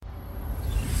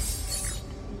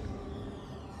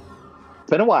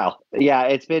been a while. Yeah,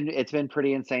 it's been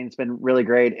pretty insane. It's been really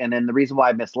great. And then the reason why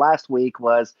I missed last week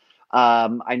was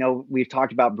I know we've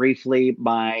talked about briefly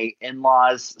my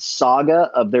in-laws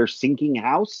saga of their sinking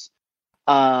house.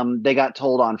 They got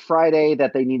told on Friday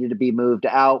that they needed to be moved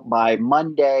out by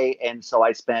Monday, and so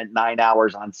I spent 9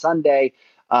 hours on Sunday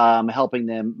helping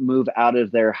them move out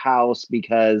of their house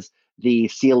because the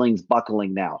ceiling's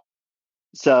buckling now.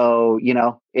 So,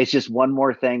 it's just one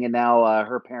more thing. And now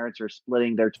her parents are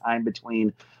splitting their time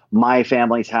between my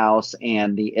family's house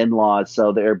and the in laws.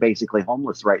 So they're basically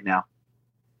homeless right now.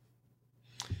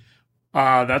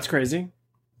 That's crazy.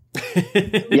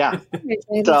 Yeah.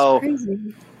 That's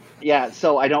crazy. Yeah.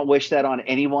 So I don't wish that on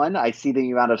anyone. I see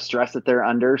the amount of stress that they're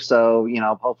under. So,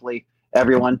 hopefully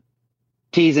everyone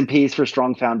T's and P's for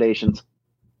strong foundations.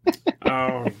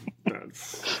 Oh,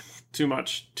 that's too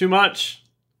much. Too much.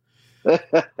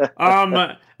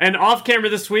 And off camera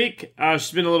this week,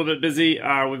 she's been a little bit busy.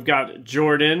 We've got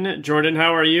Jordan. Jordan,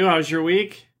 how are you? How's your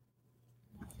week?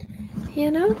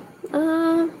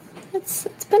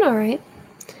 It's been all right.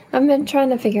 I've been trying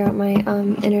to figure out my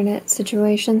internet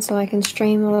situation so I can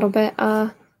stream a little bit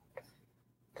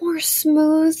more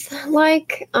smooth,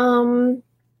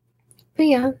 but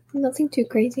yeah, nothing too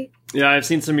crazy. Yeah, I've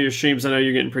seen some of your streams. I know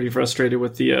you're getting pretty frustrated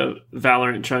with the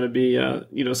Valorant trying to be,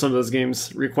 some of those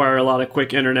games require a lot of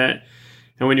quick internet.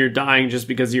 And when you're dying just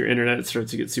because of your internet, it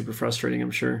starts to get super frustrating, I'm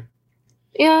sure.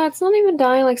 Yeah, it's not even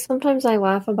dying. Like, sometimes I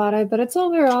laugh about it, but it's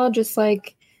overall just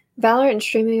like Valorant and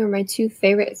streaming are my two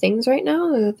favorite things right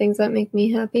now. They're the things that make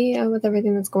me happy with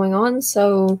everything that's going on.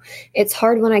 So it's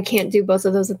hard when I can't do both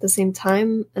of those at the same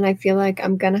time. And I feel like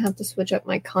I'm going to have to switch up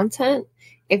my content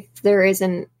if there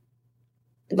isn't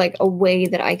like a way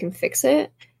that I can fix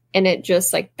it. And it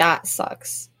just like that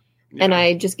sucks. Yeah. And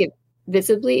I just get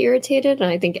visibly irritated, and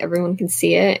I think everyone can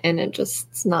see it, and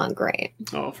it's not great.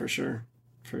 Oh, for sure.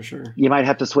 For sure. You might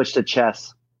have to switch to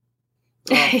chess.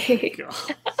 Oh,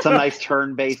 some nice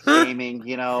turn-based gaming,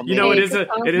 it is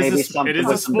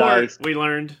a sport. We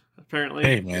learned, apparently.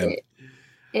 Hey man,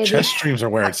 chess streams are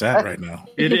where it's at right now.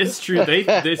 It is true.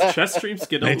 These chess streams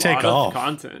get a lot of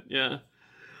content. Yeah.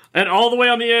 And all the way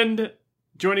on the end,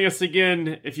 joining us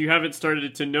again, if you haven't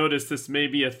started to notice, this may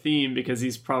be a theme because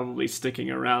he's probably sticking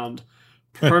around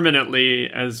permanently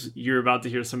as you're about to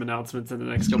hear some announcements in the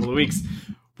next couple of weeks.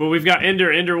 But we've got Ender.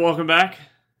 Ender, welcome back.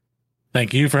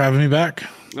 Thank you for having me back.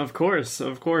 Of course.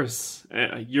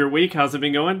 Your week, how's it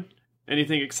been going?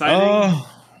 Anything exciting?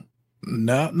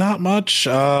 No, not much.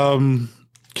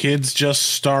 Kids just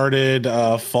started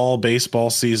fall baseball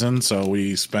season, so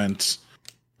we spent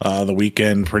the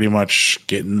weekend pretty much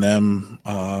getting them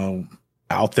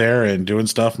out there and doing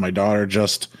stuff. My daughter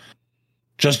just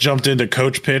jumped into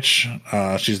coach pitch.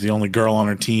 She's the only girl on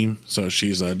her team, so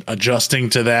she's adjusting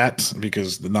to that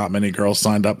because not many girls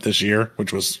signed up this year,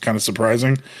 which was kind of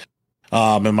surprising.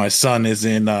 And my son is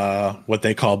in what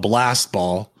they call blast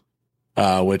ball,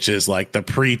 which is like the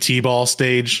pre-T-ball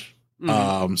stage.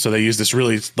 Mm-hmm. So they use this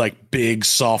really like big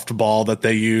soft ball that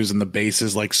they use, and the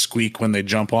bases like squeak when they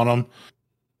jump on them.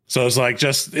 So it's like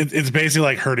it's basically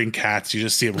like herding cats. You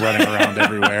just see them running around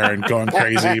everywhere and going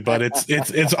crazy, but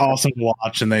it's awesome to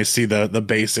watch, and they see the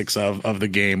basics of the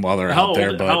game while they're out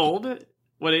there. But how old?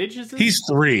 What age is this? He's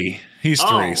 3. He's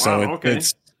 3. So okay.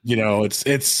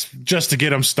 It's just to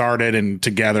get him started and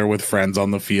together with friends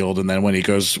on the field, and then when he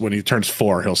turns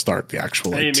 4, he'll start the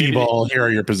actual T-ball. Here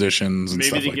are your positions. And maybe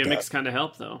stuff the like gimmicks kind of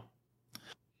help though.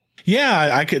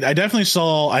 Yeah, I definitely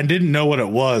saw. I didn't know what it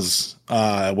was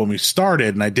when we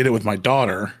started, and I did it with my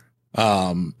daughter.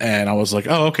 And I was like,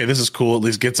 oh, okay, this is cool. At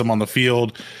least gets them on the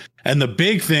field. And the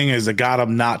big thing is it got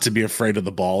them not to be afraid of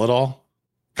the ball at all,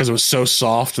 because it was so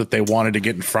soft that they wanted to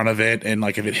get in front of it. And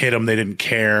like if it hit them, they didn't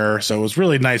care. So it was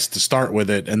really nice to start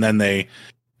with it. And then they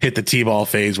hit the T-ball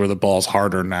phase where the ball's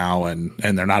harder now, and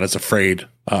they're not as afraid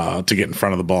to get in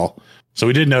front of the ball. So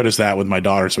we did notice that with my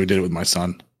daughter. So we did it with my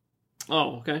son.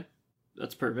 Oh, okay.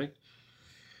 That's perfect.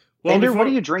 Well, Andrew, what are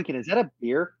you drinking? Is that a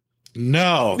beer?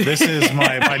 No, this is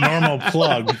my normal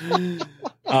plug.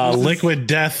 Liquid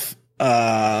Death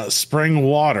spring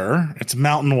water. It's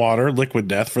mountain water, Liquid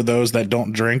Death, for those that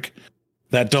don't drink,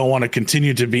 that don't want to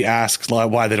continue to be asked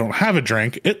why they don't have a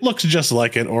drink. It looks just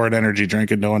like it, or an energy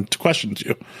drink, and no one questions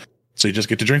you. So you just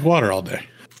get to drink water all day.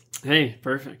 Hey,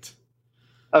 perfect.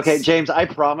 Okay, James, I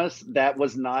promise that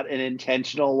was not an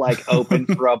intentional open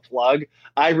for a plug.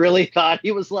 I really thought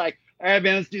he was like, all right,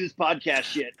 man, let's do this podcast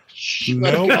shit.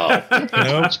 Nope.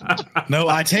 No,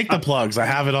 I take the plugs. I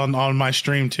have it on my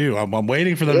stream too. I'm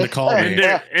waiting for them to call me.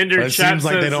 Ender, it seems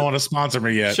like they don't want to sponsor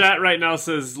me yet. Chat right now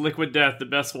says Liquid Death, the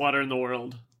best water in the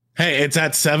world. Hey, it's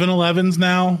at 7-Elevens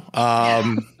now.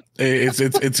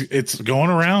 It's going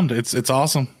around. It's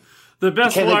awesome. The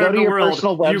best water in the world.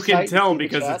 You can tell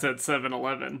because it's at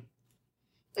 7-Eleven.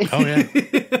 Oh yeah.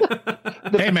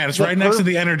 Hey man, it's right next to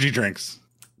the energy drinks.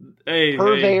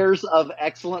 Purveyors of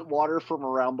excellent water from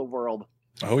around the world.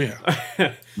 Oh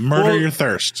yeah. Murder your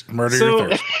thirst. Your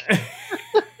thirst.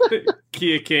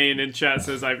 Kia Kane in chat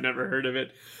says I've never heard of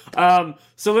it.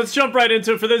 So let's jump right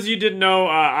into it. For those of you who didn't know,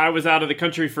 I was out of the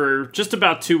country for just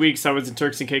about 2 weeks. I was in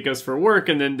Turks and Caicos for work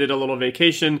and then did a little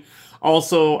vacation.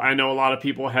 Also, I know a lot of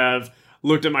people have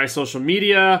looked at my social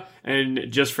media, and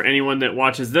just for anyone that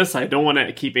watches this, I don't want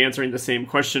to keep answering the same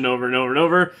question over and over and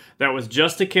over. That was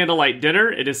just a candlelight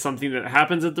dinner. It is something that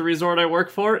happens at the resort I work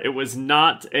for. It was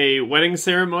not a wedding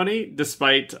ceremony,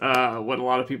 despite what a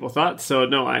lot of people thought. So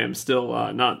no, I am still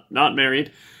not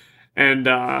married, and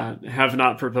have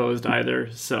not proposed either.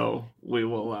 So we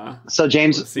will. So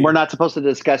James, we're not supposed to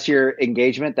discuss your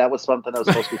engagement. That was something that was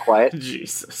supposed to be quiet.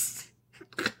 Jesus.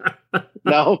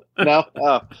 No.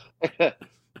 Oh. Yeah,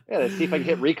 let's see if I can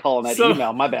hit recall on that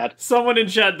email. My bad. Someone in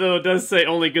chat, though, does say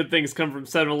only good things come from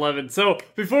 7-Eleven. So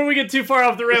before we get too far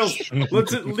off the rails,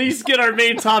 let's at least get our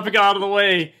main topic out of the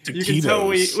way. You can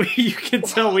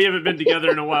tell we haven't been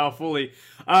together in a while fully.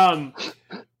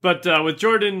 But with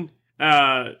Jordan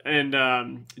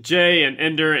and Jay and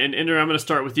Ender, I'm going to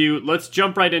start with you. Let's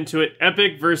jump right into it.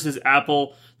 Epic versus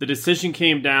Apple. The decision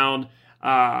came down.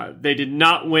 They did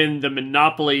not win the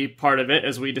monopoly part of it,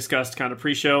 as we discussed kind of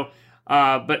pre-show.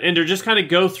 But Ender, just kind of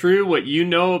go through what you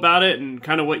know about it and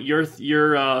kind of what your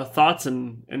thoughts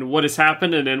and what has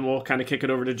happened, and then we'll kind of kick it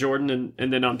over to Jordan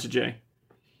and then on to Jay.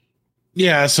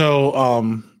 Yeah,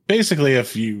 so basically,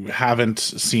 if you haven't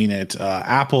seen it,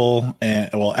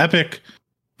 Epic,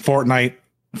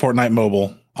 Fortnite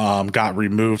Mobile got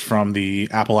removed from the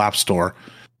Apple App Store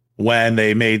when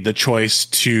they made the choice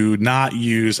to not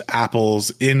use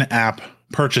Apple's in-app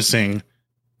purchasing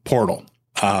portal.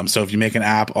 So if you make an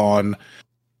app on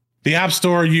the App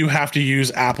Store, you have to use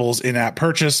Apple's in-app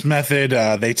purchase method.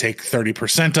 They take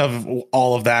 30% of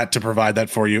all of that to provide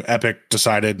that for you. Epic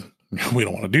decided we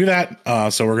don't want to do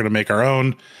that, so we're going to make our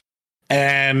own.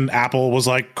 And Apple was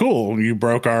like, cool, you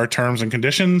broke our terms and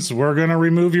conditions. We're going to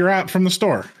remove your app from the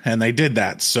store. And they did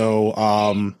that.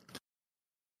 So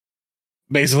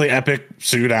basically, Epic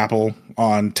sued Apple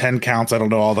on 10 counts. I don't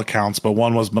know all the counts, but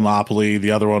one was monopoly.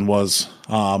 The other one was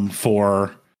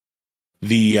for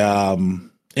the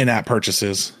in-app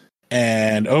purchases.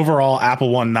 And overall, Apple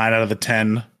won 9 out of the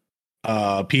 10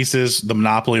 pieces. The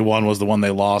monopoly one was the one they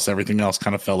lost. Everything else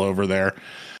kind of fell over there.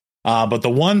 But the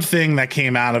one thing that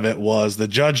came out of it was the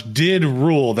judge did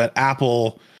rule that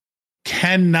Apple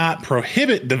cannot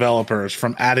prohibit developers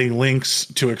from adding links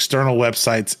to external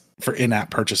websites for in-app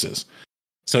purchases.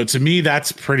 So to me,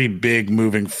 that's pretty big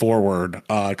moving forward,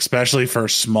 especially for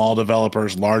small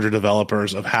developers, larger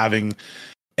developers, of having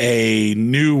a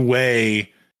new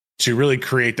way to really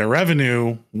create their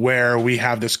revenue, where we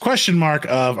have this question mark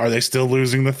of, are they still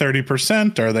losing the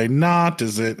 30%? Are they not?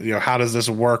 Is it, how does this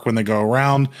work when they go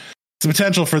around? It's the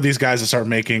potential for these guys to start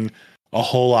making a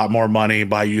whole lot more money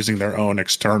by using their own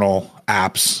external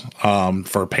apps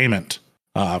for payment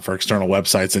for external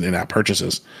websites and in-app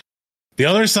purchases. The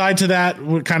other side to that,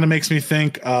 what kind of makes me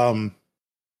think, are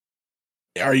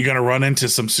you going to run into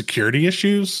some security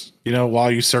issues? While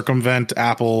you circumvent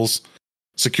Apple's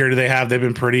security they've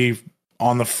been pretty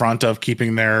on the front of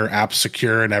keeping their apps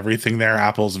secure and everything there.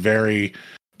 Apple's very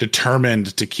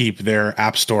determined to keep their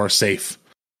app store safe.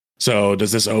 So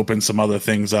does this open some other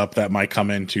things up that might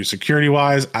come into security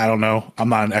wise? I don't know. I'm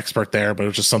not an expert there, but it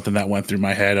was just something that went through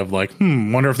my head of like,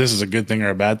 wonder if this is a good thing or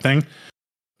a bad thing.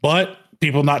 But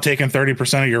people not taking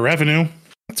 30% of your revenue,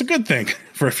 that's a good thing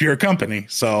for if you're a company.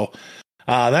 So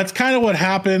that's kind of what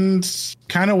happened,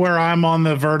 kind of where I'm on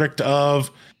the verdict of,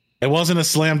 it wasn't a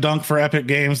slam dunk for Epic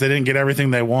Games. They didn't get everything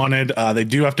they wanted. They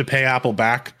do have to pay Apple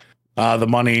back the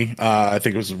money. I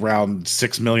think it was around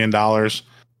 $6 million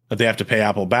that they have to pay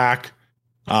Apple back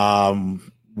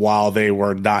while they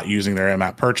were not using their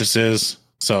in-app purchases.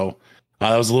 So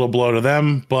that was a little blow to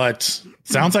them, but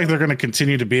sounds like they're going to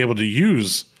continue to be able to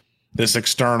use this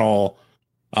external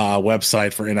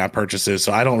website for in-app purchases.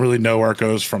 So I don't really know where it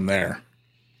goes from there.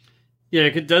 Yeah,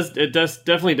 it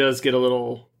definitely does get a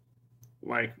little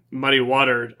like muddy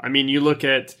water. I mean, you look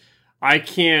at,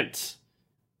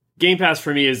 Game Pass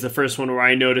for me is the first one where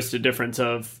I noticed a difference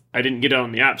of, I didn't get it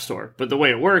on the App Store, but the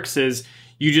way it works is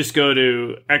you just go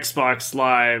to Xbox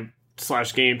Live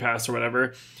 / Game Pass or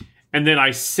whatever, and then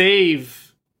I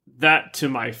save that to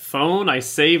my phone. I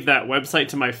save that website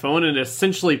to my phone, and it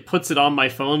essentially puts it on my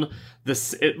phone.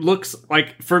 It looks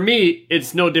like, for me,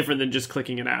 it's no different than just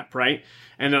clicking an app, right?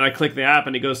 and then I click the app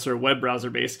and it goes through a web browser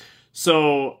base.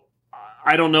 So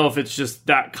I don't know if it's just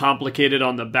that complicated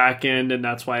on the back end, and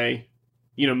that's why,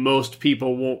 most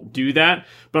people won't do that.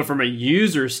 But from a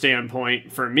user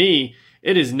standpoint, for me,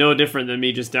 it is no different than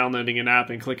me just downloading an app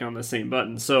and clicking on the same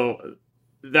button. So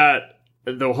that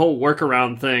the whole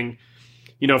workaround thing,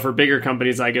 for bigger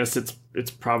companies, I guess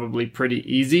it's probably pretty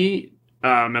easy.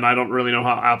 And I don't really know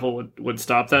how Apple would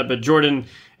stop that. But Jordan,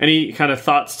 any kind of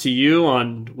thoughts to you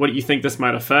on what you think this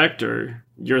might affect, or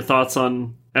your thoughts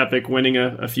on Epic winning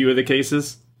a few of the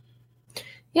cases?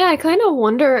 Yeah, I kind of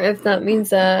wonder if that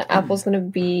means that Apple's going to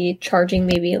be charging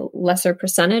maybe a lesser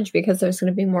percentage because there's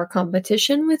going to be more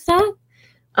competition with that.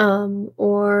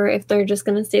 Or if they're just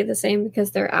going to stay the same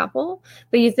because they're Apple.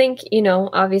 But you think,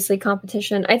 obviously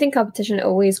competition, I think competition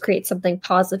always creates something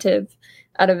positive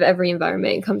out of every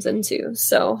environment it comes into.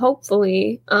 So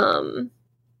hopefully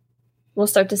we'll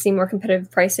start to see more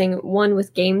competitive pricing. One,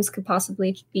 with games could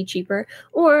possibly be cheaper.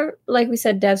 Or, like we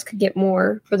said, devs could get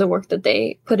more for the work that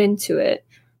they put into it.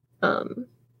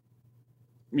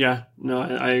 Yeah, no,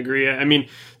 I agree. I mean,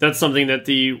 that's something that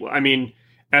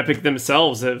Epic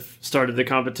themselves have started the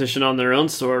competition on their own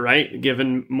store, right?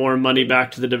 Giving more money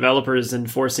back to the developers and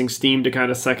forcing Steam to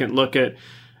kind of second look at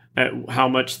how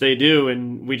much they do.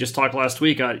 And we just talked last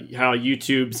week how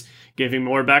YouTube's giving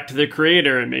more back to the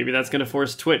creator, and maybe that's going to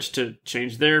force Twitch to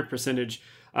change their percentage.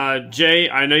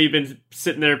 Jay, I know you've been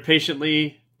sitting there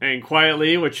patiently and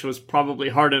quietly, which was probably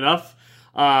hard enough.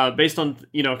 Based on,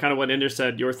 kind of what Ender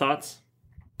said, your thoughts?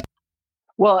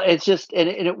 Well, it's just, and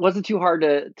it wasn't too hard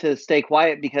to stay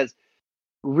quiet, because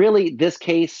really this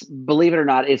case, believe it or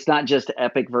not, it's not just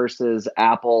Epic versus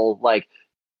Apple, like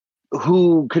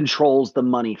who controls the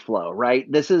money flow,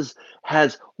 right? This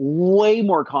has way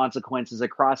more consequences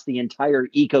across the entire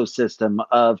ecosystem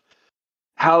of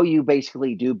how you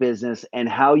basically do business and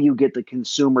how you get the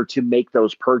consumer to make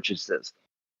those purchases.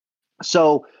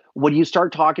 So when you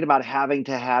start talking about having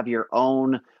to have your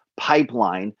own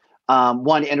pipeline,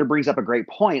 one, Ender brings up a great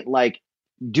point. Like,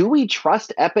 do we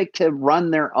trust Epic to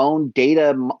run their own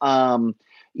data,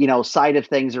 side of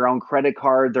things, their own credit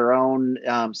card, their own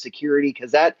security?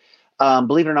 Because that,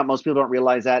 believe it or not, most people don't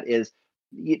realize that is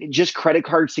just credit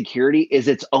card security is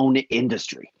its own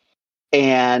industry.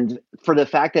 And for the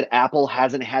fact that Apple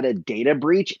hasn't had a data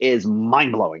breach is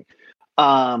mind blowing.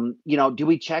 Do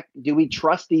we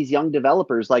trust these young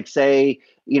developers? Like, say,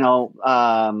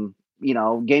 Gaming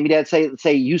Dad,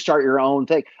 say you start your own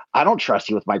thing. I don't trust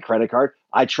you with my credit card.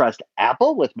 I trust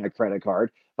Apple with my credit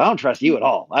card. I don't trust you at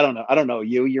all. I don't know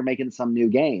you. You're making some new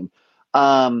game.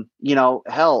 Splitgate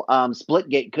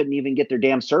couldn't even get their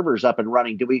damn servers up and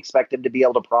running. Do we expect them to be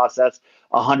able to process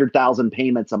 100,000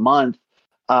 payments a month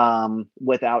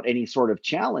without any sort of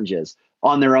challenges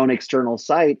on their own external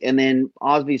site? And then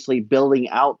obviously building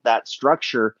out that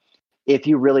structure, if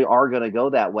you really are going to go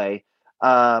that way,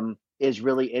 is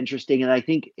really interesting. And I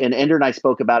think, and Ender and I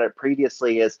spoke about it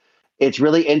previously, it's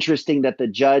really interesting that the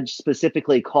judge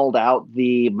specifically called out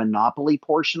the monopoly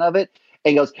portion of it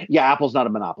and goes, yeah, Apple's not a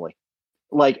monopoly.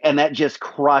 Like, and that just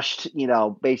crushed,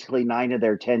 basically 9 of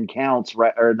their 10 counts,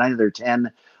 right, or 9 of their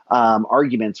 10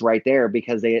 arguments right there,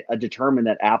 because they determined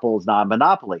that Apple is not a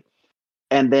monopoly.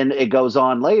 And then it goes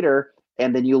on later,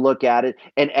 and then you look at it,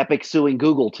 and Epic suing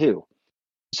Google too.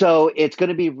 So it's going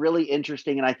to be really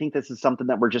interesting, and I think this is something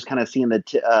that we're just kind of seeing the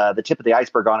tip of the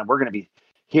iceberg on, and we're going to be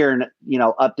hearing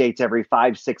updates every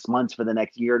 5-6 months for the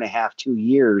next year and a half, 2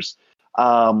 years,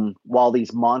 while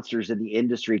these monsters in the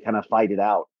industry kind of fight it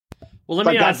out. Well, let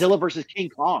me ask Godzilla versus King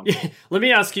Kong. Let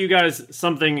me ask you guys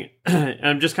something.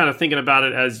 I'm just kind of thinking about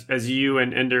it as you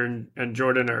and Ender and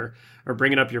Jordan are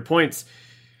bringing up your points.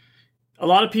 A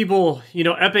lot of people,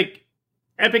 Epic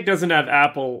doesn't have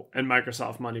Apple and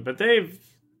Microsoft money, but they've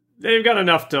got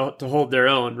enough to hold their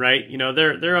own, right?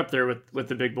 They're up there with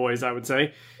the big boys, I would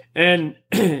say. And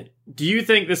do you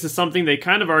think this is something they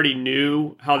kind of already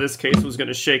knew how this case was going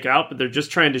to shake out, but they're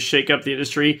just trying to shake up the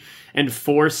industry and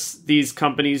force these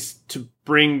companies to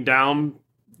bring down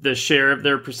the share of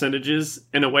their percentages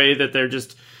in a way that they're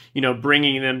just,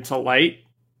 bringing them to light?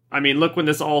 I mean, look, when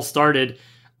this all started,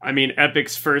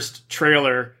 Epic's first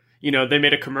trailer, they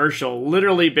made a commercial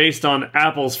literally based on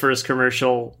Apple's first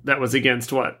commercial that was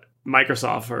against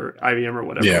Microsoft or IBM or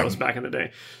whatever it was back in the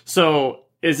day. So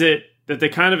is it that they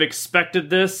kind of expected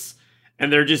this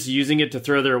and they're just using it to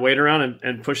throw their weight around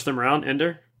and push them around,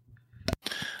 Ender?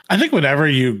 I think whenever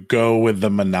you go with the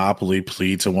monopoly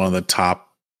plea to one of the top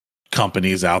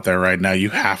companies out there right now, you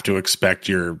have to expect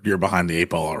you're behind the 8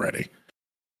 ball already.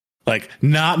 Like,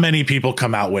 not many people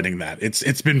come out winning that.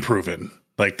 It's been proven.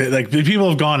 Like the people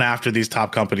have gone after these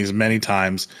top companies many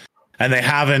times, and they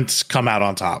haven't come out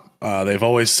on top. They've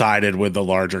always sided with the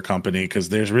larger company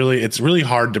because it's really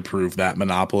hard to prove that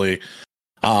monopoly.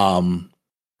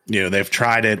 They've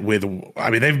tried it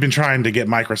they've been trying to get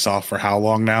Microsoft for how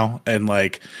long now? And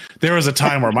like, there was a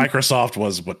time where Microsoft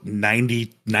was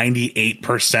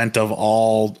 98% of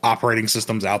all operating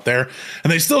systems out there,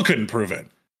 and they still couldn't prove it.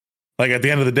 Like, at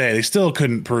the end of the day, they still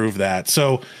couldn't prove that.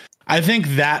 So I think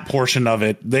that portion of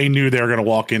it, they knew they were going to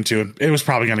walk into, it was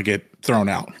probably going to get thrown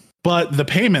out. But the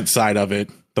payment side of it,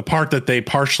 the part that they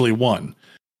partially won,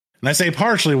 and I say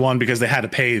partially won because they had to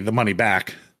pay the money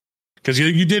back, because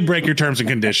you did break your terms and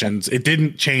conditions. It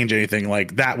didn't change anything.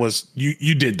 Like, that was,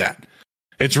 you did that.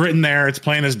 It's written there. It's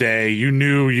plain as day. You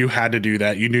knew you had to do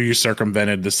that. You knew you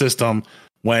circumvented the system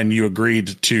when you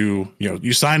agreed to,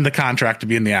 you signed the contract to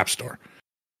be in the App Store.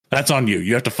 That's on you.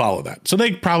 You have to follow that. So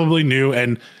they probably knew,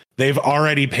 and they've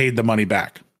already paid the money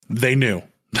back. They knew.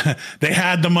 They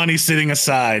had the money sitting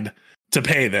aside to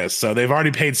pay this. So they've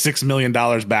already paid $6 million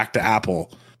back to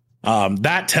Apple.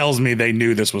 That tells me they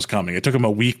knew this was coming. It took them a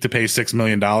week to pay $6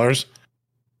 million.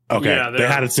 Okay. Yeah, they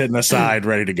had it sitting aside,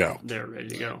 ready to go. They're ready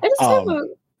to go.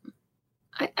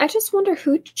 I just wonder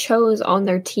who chose on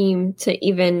their team to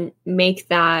even make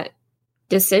that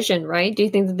decision, right? Do you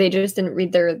think that they just didn't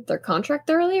read their contract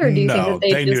thoroughly? Or do you think that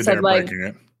they just said, like,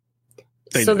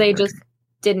 they just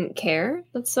didn't care?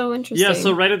 That's so interesting. Yeah,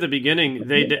 so right at the beginning,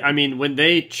 when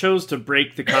they chose to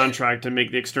break the contract and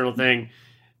make the external thing,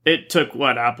 it took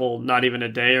Apple not even a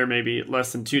day or maybe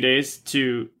less than 2 days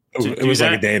to it was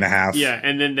like a day and a half. Yeah,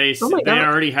 and then they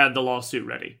already had the lawsuit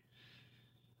ready.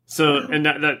 So, and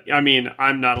that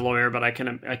I'm not a lawyer, but I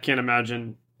can't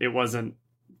imagine it wasn't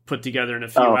put together in a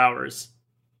few hours.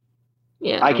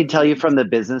 Yeah, I can tell you from the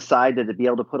business side that to be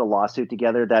able to put a lawsuit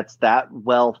together that's that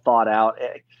well thought out.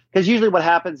 Because usually what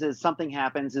happens is something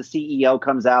happens, the CEO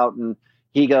comes out and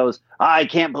he goes, I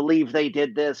can't believe they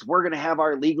did this. We're going to have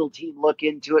our legal team look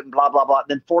into it and blah, blah, blah.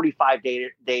 Then 45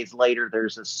 days later,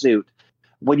 there's a suit.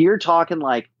 When you're talking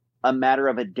like a matter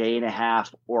of a day and a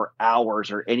half or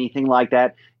hours or anything like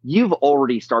that, you've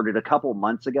already started a couple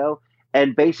months ago.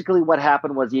 And basically what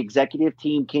happened was the executive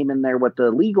team came in there with the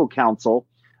legal counsel,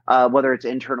 whether it's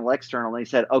internal or external. And they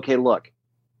said, okay, look,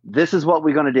 this is what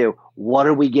we're going to do. What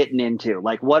are we getting into?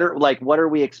 What are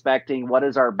we expecting? What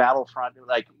is our battlefront? Do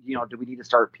we need to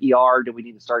start PR? Do we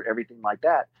need to start everything like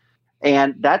that?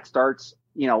 And that starts,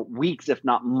 weeks, if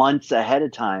not months ahead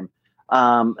of time,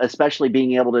 especially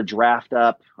being able to draft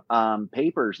up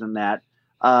papers and that,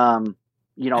 and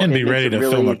be ready to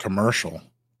film a commercial.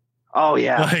 Oh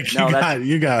yeah.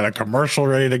 You got a commercial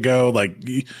ready to go.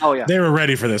 They were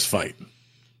ready for this fight.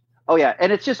 Oh yeah,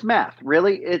 and it's just math.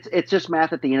 Really, it's just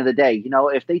math at the end of the day.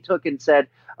 If they took and said,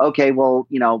 okay, well,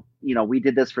 we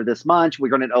did this for this much, we're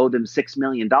going to owe them $6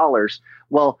 million.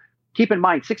 Well, keep in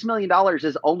mind, $6 million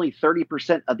is only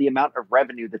 30% of the amount of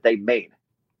revenue that they made.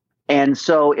 And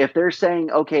so if they're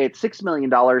saying, okay, it's $6 million,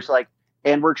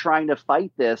 and we're trying to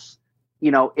fight this,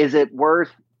 is it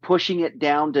worth pushing it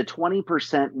down to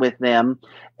 20% with them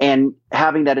and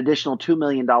having that additional $2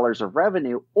 million of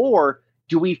revenue, or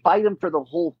do we fight them for the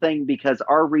whole thing because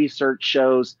our research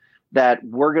shows that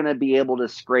we're going to be able to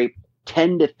scrape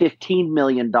 $10 to $15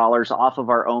 million off of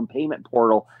our own payment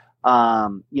portal,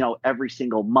 every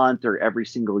single month or every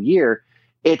single year?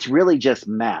 It's really just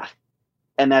math.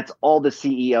 And that's all the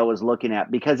CEO is looking at,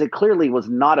 because it clearly was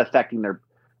not affecting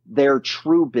their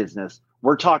true business.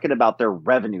 We're talking about their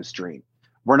revenue stream.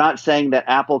 We're not saying that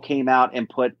Apple came out and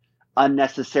put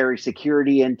unnecessary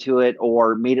security into it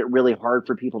or made it really hard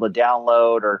for people to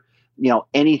download or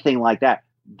anything like that.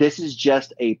 This is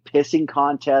just a pissing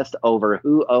contest over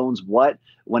who owns what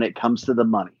when it comes to the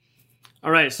money.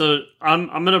 All right, so I'm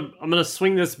gonna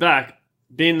swing this back.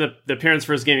 Being the Parents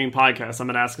First Gaming podcast, I'm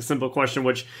gonna ask a simple question,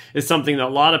 which is something that a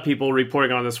lot of people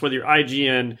reporting on this, whether you're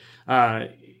IGN,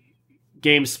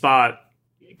 GameSpot,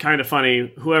 Kind of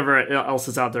Funny, whoever else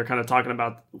is out there kind of talking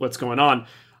about what's going on.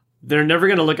 They're never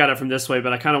going to look at it from this way,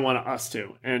 but I kind of want us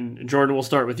to. And Jordan, we'll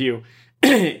start with you.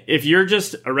 If you're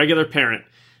just a regular parent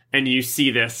and you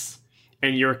see this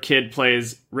and your kid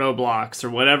plays Roblox or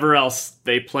whatever else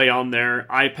they play on their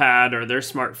iPad or their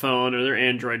smartphone or their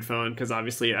Android phone, because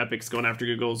obviously Epic's going after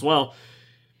Google as well.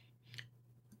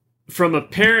 From a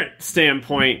parent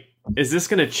standpoint, is this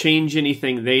going to change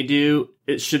anything they do?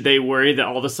 Should they worry that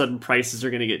all of a sudden prices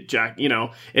are going to get jacked?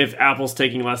 If Apple's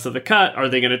taking less of a cut, are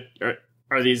they going to...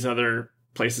 Are these other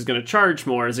places going to charge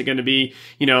more? Is it going to be,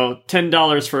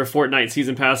 $10 for a Fortnite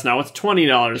season pass? Now it's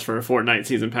 $20 for a Fortnite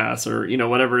season pass, or,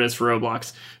 whatever it is for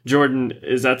Roblox. Jordan,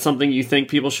 is that something you think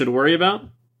people should worry about?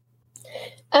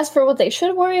 As for what they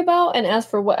should worry about, and as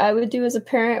for what I would do as a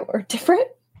parent, we're different.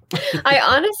 I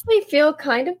honestly feel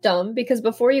kind of dumb because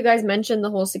before you guys mentioned the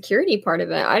whole security part of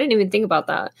it, I didn't even think about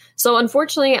that. So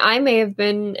unfortunately, I may have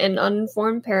been an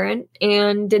uninformed parent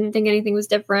and didn't think anything was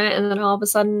different. And then all of a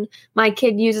sudden, my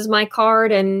kid uses my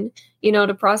card and,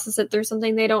 to process it through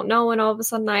something they don't know. And all of a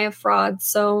sudden, I have fraud.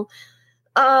 So,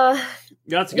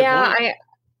 that's a good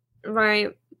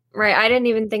point. Right. I didn't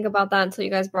even think about that until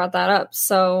you guys brought that up.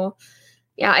 So,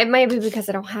 yeah, it might be because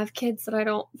I don't have kids that I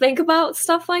don't think about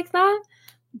stuff like that.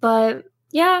 But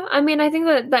yeah, I mean, I think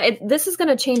this is going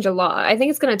to change a lot. I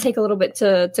think it's going to take a little bit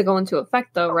to go into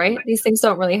effect, though, right? These things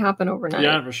don't really happen overnight.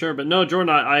 Yeah, for sure. But no, Jordan,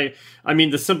 I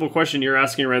mean, the simple question you're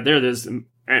asking right there, there's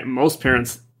most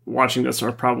parents watching this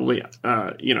are probably,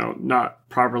 not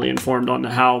properly informed on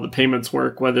how the payments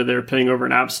work, whether they're paying over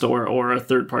an app store or a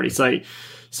third-party site.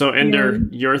 So, Ender,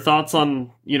 your thoughts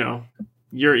on,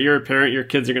 you're a parent, your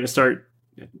kids are going to start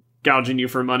gouging you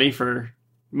for money for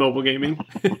mobile gaming?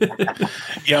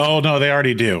 Yeah, oh no, they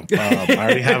already do. I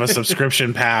already have a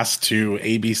subscription pass to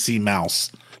ABC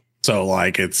Mouse, so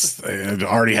like I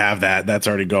already have that. That's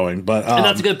already going. But and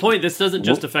that's a good point. This doesn't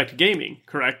just affect gaming,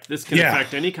 correct? This can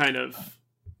affect any kind of.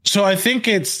 So I think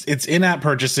it's in-app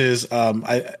purchases.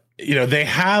 They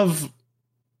have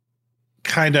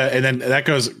kind of, and then that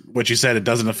goes what you said. It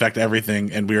doesn't affect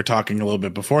everything, and we were talking a little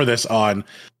bit before this on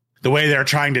the way they're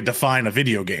trying to define a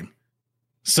video game.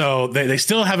 So they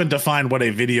still haven't defined what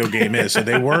a video game is. So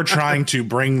they were trying to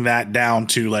bring that down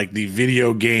to like the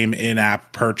video game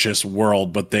in-app purchase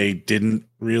world, but they didn't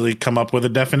really come up with a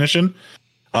definition.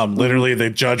 Literally,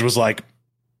 the judge was like,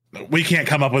 we can't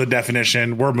come up with a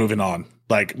definition. We're moving on.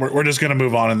 Like, we're just going to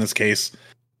move on in this case.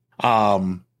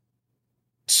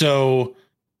 So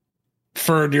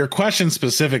for your question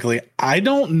specifically, I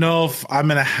don't know if I'm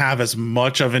going to have as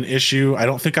much of an issue. I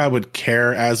don't think I would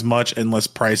care as much unless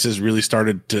prices really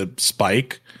started to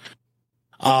spike.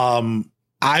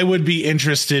 I would be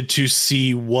interested to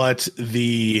see what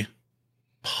the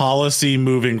policy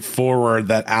moving forward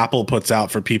that Apple puts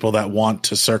out for people that want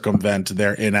to circumvent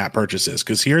their in-app purchases.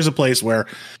 Because here's a place where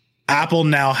Apple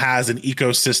now has an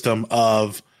ecosystem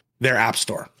of their app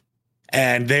store.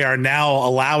 And they are now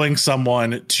allowing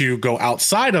someone to go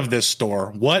outside of this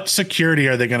store. What security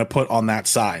are they going to put on that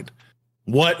side?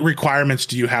 What requirements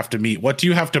do you have to meet? What do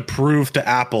you have to prove to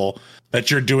Apple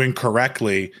that you're doing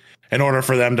correctly in order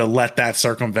for them to let that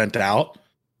circumvent out?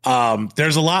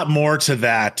 There's a lot more to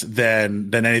that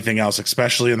than anything else,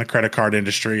 especially in the credit card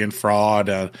industry and fraud.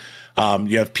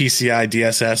 You have PCI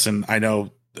DSS, and I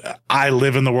know I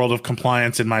live in the world of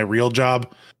compliance in my real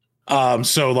job.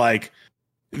 So like,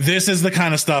 this is the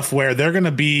kind of stuff where there are going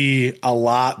to be a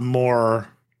lot more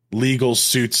legal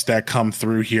suits that come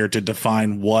through here to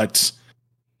define what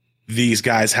these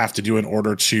guys have to do in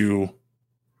order to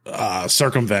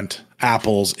circumvent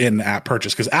Apple's in-app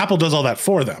purchase, because Apple does all that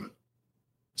for them.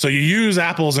 So you use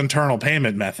Apple's internal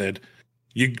payment method,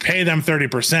 you pay them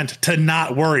 30% to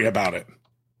not worry about it.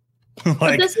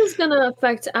 But this is going to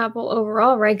affect Apple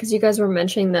overall, right? Because you guys were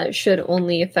mentioning that it should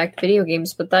only affect video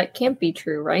games, but that can't be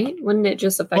true, right? Wouldn't it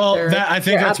just affect I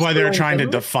think that's why they're trying to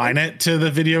define it to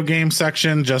the video game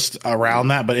section just around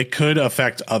that, but it could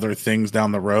affect other things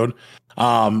down the road.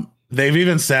 They've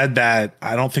even said that,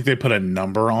 I don't think they put a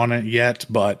number on it yet,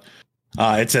 but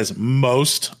it says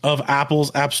most of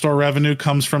Apple's App Store revenue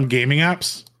comes from gaming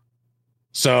apps.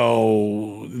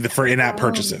 So for in-app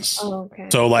purchases. Okay.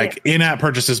 So like in-app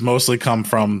purchases mostly come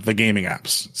from the gaming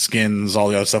apps, skins, all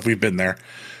the other stuff. We've been there.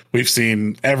 We've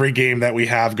seen every game that we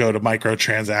have go to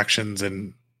microtransactions,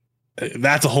 and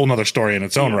that's a whole nother story in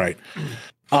its own right.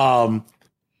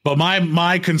 But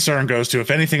my concern goes to,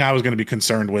 if anything I was going to be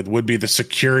concerned with would be the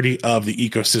security of the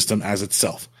ecosystem as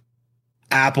itself.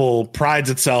 Apple prides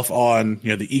itself on,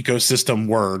 the ecosystem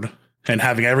word and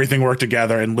having everything work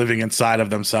together and living inside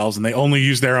of themselves, and they only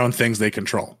use their own things they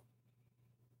control.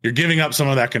 You're giving up some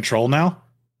of that control now.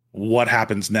 What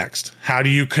happens next? How do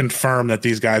you confirm that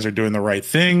these guys are doing the right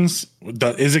things?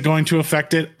 Is it going to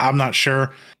affect it? I'm not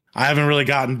sure. I haven't really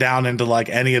gotten down into like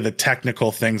any of the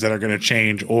technical things that are going to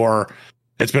change, or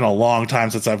it's been a long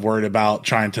time since I've worried about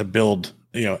trying to build,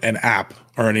 an app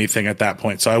or anything at that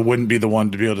point. So I wouldn't be the one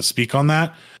to be able to speak on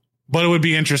that, but it would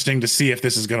be interesting to see if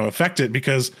this is going to affect it,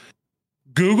 because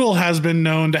Google has been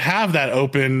known to have that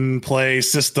open play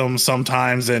system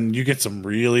sometimes, and you get some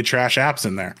really trash apps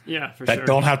in there that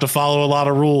don't have to follow a lot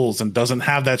of rules and doesn't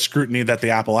have that scrutiny that the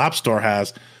Apple App Store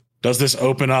has. Does this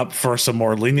open up for some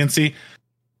more leniency?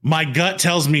 My gut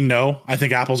tells me no. I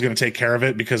think Apple's going to take care of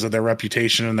it because of their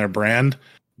reputation and their brand.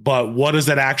 But what does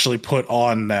that actually put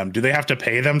on them? Do they have to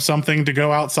pay them something to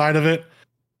go outside of it?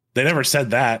 They never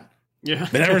said that. Yeah.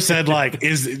 They never said like,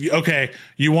 okay,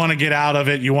 you want to get out of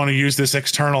it, you want to use this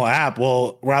external app.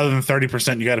 Well, rather than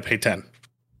 30%, you got to pay 10.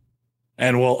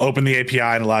 And we'll open the API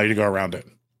and allow you to go around it.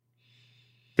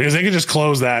 Because they could just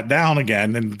close that down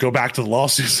again and go back to the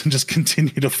lawsuits and just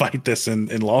continue to fight this in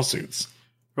lawsuits.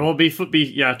 Well,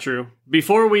 yeah, true.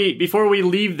 Before we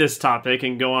leave this topic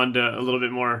and go on to a little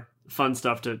bit more fun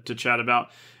stuff to chat about,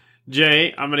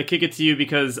 Jay, I'm going to kick it to you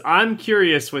because I'm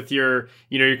curious with you're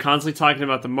constantly talking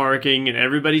about the marketing and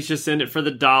everybody's just in it for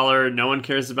the dollar. No one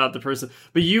cares about the person.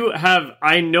 But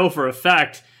I know for a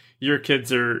fact your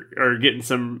kids are getting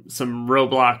some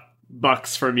Roblox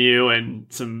bucks from you and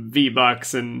some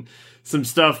V-Bucks and some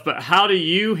stuff. But how do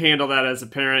you handle that as a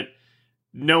parent,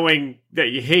 knowing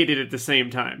that you hate it at the same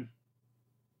time?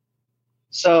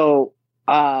 So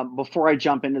before I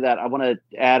jump into that, I want to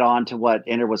add on to what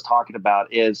Ender was talking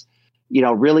about is,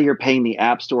 really you're paying the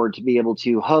App Store to be able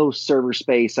to host server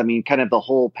space. I mean, kind of the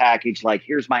whole package, like,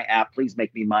 here's my app, please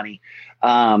make me money.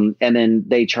 And then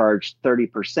they charge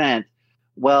 30%.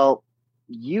 Well,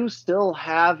 you still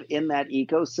have in that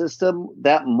ecosystem,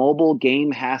 that mobile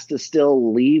game has to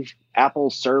still leave Apple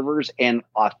servers and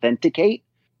authenticate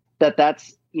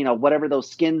that's, whatever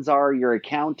those skins are, your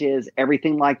account is,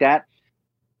 everything like that.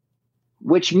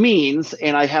 Which means,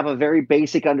 and I have a very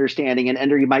basic understanding, and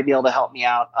Ender, you might be able to help me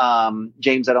out.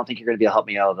 James, I don't think you're going to be able to help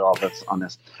me out with all this on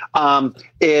this.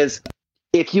 Is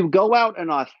if you go out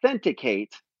and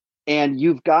authenticate and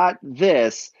you've got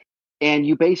this, and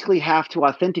you basically have to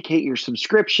authenticate your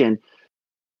subscription,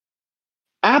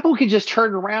 Apple can just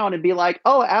turn around and be like,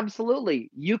 oh, absolutely.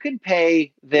 You can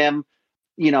pay them,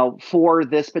 for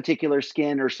this particular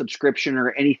skin or subscription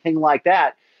or anything like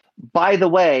that. By the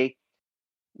way,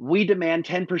 we demand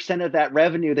 10% of that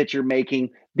revenue that you're making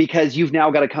because you've now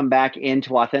got to come back in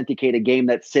to authenticate a game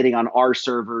that's sitting on our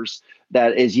servers,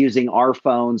 that is using our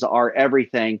phones, our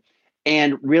everything.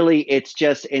 And really, it's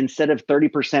just instead of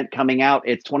 30% coming out,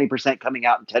 it's 20% coming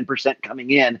out and 10%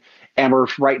 coming in. And we're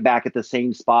right back at the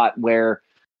same spot where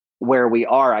we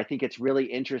are. I think it's really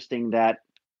interesting that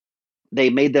they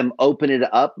made them open it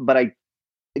up, but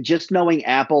just knowing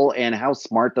Apple and how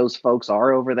smart those folks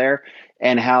are over there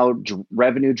and how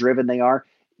revenue driven they are,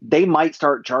 they might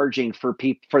start charging for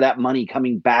that money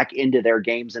coming back into their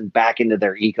games and back into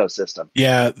their ecosystem.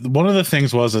 Yeah. One of the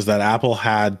things is that Apple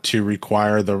had to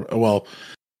require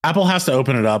Apple has to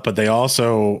open it up, but they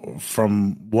also,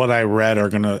 from what I read,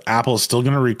 Apple is still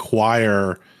going to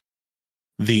require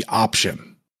the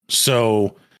option.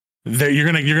 So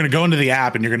you're gonna go into the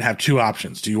app and you're gonna have two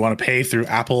options. Do you want to pay through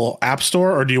Apple App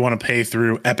Store or do you want to pay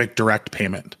through Epic Direct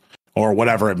Payment or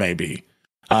whatever it may be?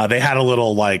 They had a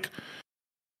little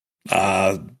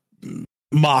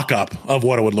mock-up of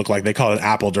what it would look like. They call it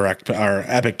Apple Direct or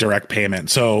Epic Direct Payment.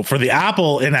 So for the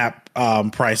Apple in-app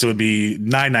price, it would be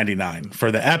 $9.99.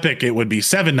 For the Epic, it would be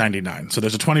 $7.99. So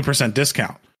there's a 20%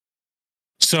 discount.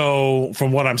 So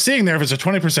from what I'm seeing there, if it's a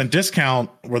 20% discount,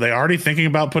 were they already thinking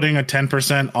about putting a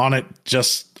 10% on it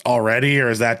just already? Or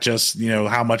is that just,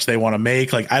 how much they want to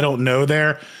make? Like, I don't know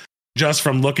there, just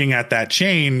from looking at that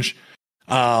change.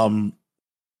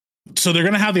 So they're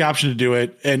going to have the option to do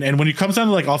it. And when it comes down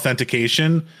to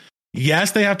authentication,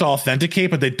 yes, they have to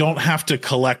authenticate, but they don't have to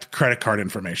collect credit card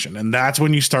information. And that's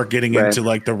when you start getting into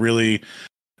the really,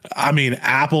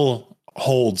 Apple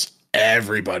holds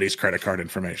everybody's credit card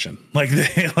information.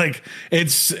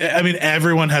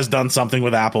 Everyone has done something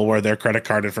with Apple where their credit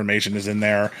card information is in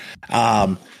there.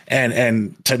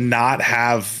 And to not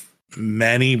have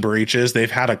many breaches,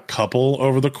 they've had a couple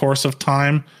over the course of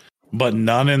time, but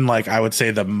none in I would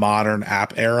say the modern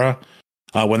app era.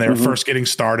 When they were first getting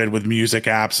started with music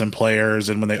apps and players,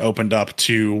 and when they opened up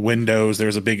to Windows,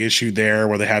 there's a big issue there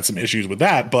where they had some issues with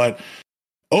that. But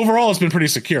overall, it's been pretty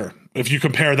secure if you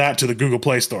compare that to the Google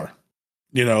Play Store.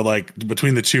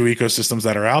 Between the two ecosystems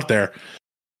that are out there,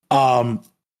 I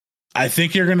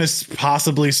think you're going to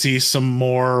possibly see some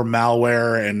more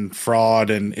malware and fraud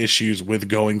and issues with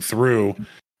going through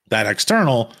that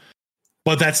external,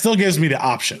 but that still gives me the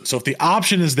option. So if the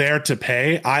option is there to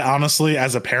pay, I honestly,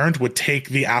 as a parent, would take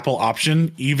the Apple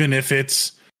option, even if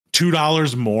it's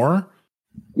 $2 more,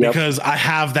 because I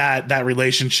have that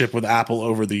relationship with Apple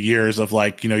over the years of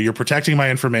you're protecting my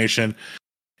information.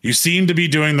 You seem to be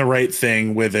doing the right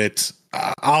thing with it.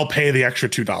 I'll pay the extra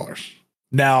 $2.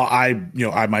 Now, I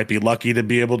might be lucky to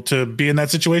be able to be in that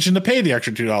situation to pay the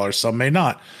extra $2. Some may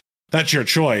not. That's your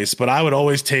choice. But I would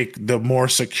always take the more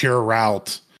secure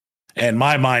route. In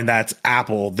my mind, that's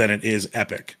Apple than it is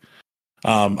Epic.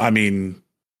 Nothing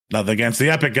against the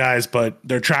Epic guys, but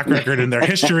their track record and their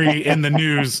history in the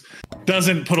news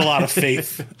doesn't put a lot of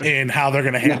faith in how they're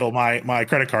going to handle my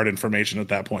credit card information at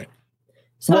that point.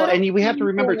 So well, and we have to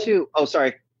remember too. Oh,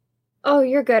 sorry. Oh,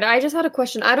 you're good. I just had a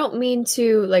question. I don't mean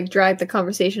to like drive the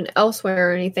conversation elsewhere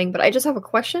or anything, but I just have a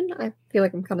question. I feel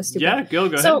like I'm kind of stupid. Yeah, go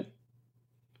ahead. So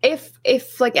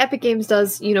if like Epic Games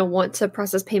does, want to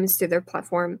process payments through their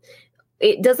platform,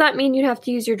 does that mean you'd have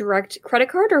to use your direct credit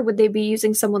card, or would they be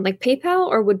using someone like PayPal,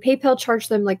 or would PayPal charge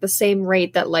them like the same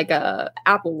rate that like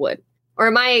Apple would? Or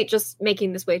am I just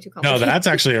making this way too complicated? No, that's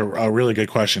actually a really good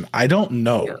question. I don't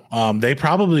know. Yeah. They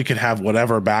probably could have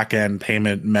whatever back-end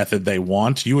payment method they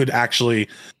want. You would actually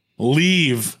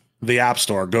leave the App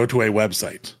Store, go to a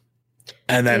website,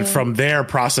 and then from there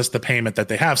process the payment that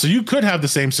they have. So you could have the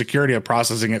same security of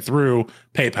processing it through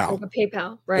PayPal. Like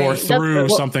PayPal, right. Or through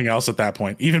something else at that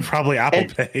point. Even probably Apple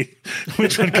Pay,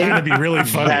 which would kind of be really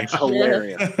funny. That's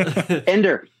hilarious.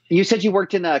 Ender, you said you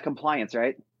worked in compliance,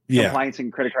 right? Yeah. Compliance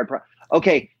and credit card.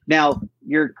 Okay, now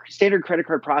your standard credit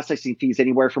card processing fees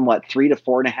anywhere from 3 to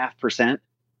 4.5%,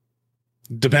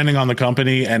 depending on the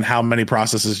company and how many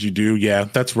processes you do. Yeah,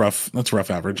 that's rough. That's rough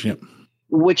average. Yep.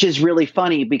 Which is really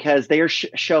funny because they are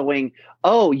showing,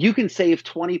 you can save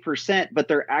 20%, but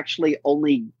they're actually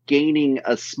only gaining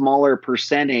a smaller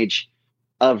percentage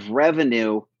of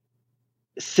revenue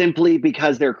simply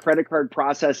because their credit card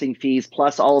processing fees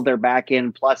plus all of their back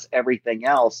end plus everything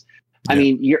else.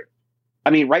 Yeah. I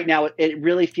mean, right now it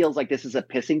really feels like this is a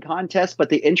pissing contest. But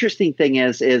the interesting thing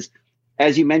is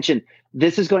as you mentioned,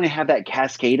 this is going to have that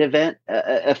cascade event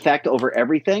effect over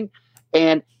everything.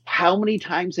 And how many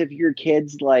times have your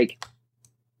kids like,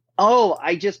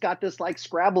 I just got this like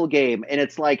Scrabble game and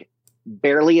it's like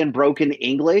barely in broken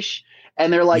English.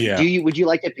 And they're like, would you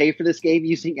like to pay for this game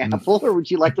using Apple, or would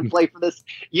you like to play for this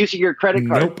using your credit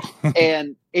card? Nope.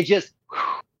 And it just,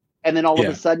 and then all of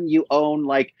a sudden you own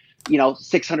like,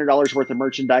 $600 worth of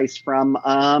merchandise from,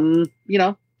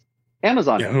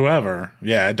 Amazon. Yeah, whoever.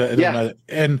 Yeah.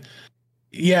 And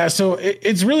so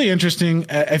it's really interesting.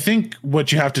 I think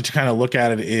what you have to kind of look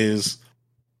at it is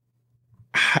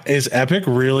Epic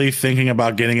really thinking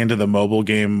about getting into the mobile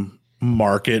game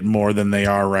market more than they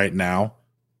are right now?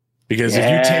 Because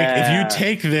if you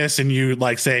take this and you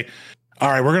like say, all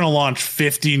right, we're going to launch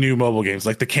 50 new mobile games,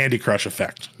 like the Candy Crush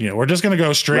effect. We're just going to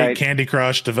go straight Candy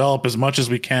Crush, develop as much as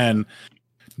we can.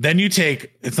 Then you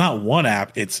take, it's not one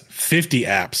app, it's 50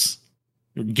 apps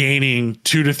gaining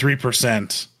 2 to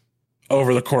 3%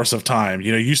 over the course of time.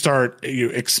 You start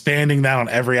expanding that on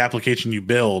every application you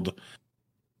build.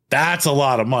 That's a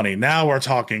lot of money. Now we're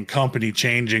talking company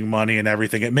changing money and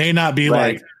everything. It may not be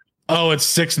like,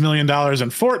 it's $6 million in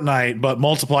Fortnite, but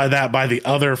multiply that by the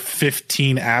other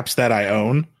 15 apps that I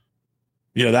own.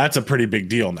 That's a pretty big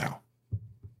deal now.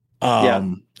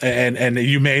 And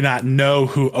you may not know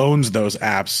who owns those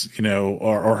apps,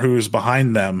 or who's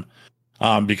behind them,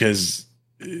 because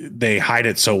they hide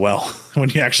it so well. When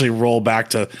you actually roll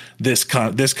back to this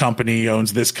company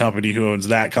owns this company, who owns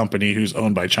that company, who's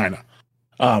owned by China.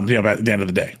 At the end of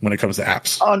the day, when it comes to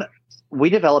apps. We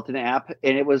developed an app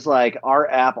and it was like our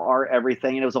app, our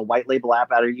everything. And it was a white label app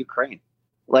out of Ukraine.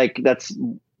 Like that's,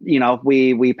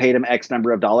 we paid them X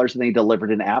number of dollars and they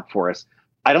delivered an app for us.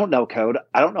 I don't know code.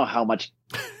 I don't know how much,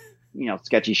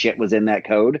 sketchy shit was in that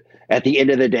code. At the end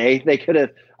of the day, they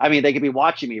could be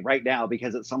watching me right now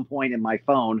because at some point in my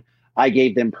phone, I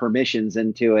gave them permissions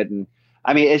into it. And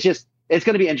it's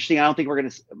going to be interesting. I don't think we're going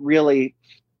to really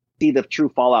see the true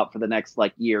fallout for the next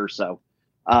year or so.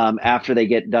 After they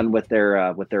get done with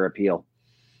their appeal.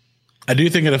 I do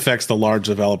think it affects the large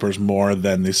developers more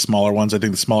than the smaller ones. I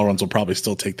think the smaller ones will probably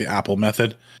still take the Apple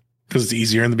method because it's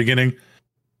easier in the beginning.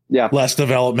 Yeah. Less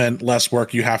development, less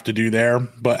work you have to do there.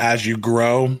 But as you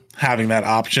grow, having that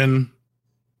option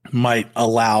might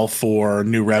allow for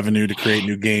new revenue to create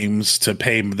new games, to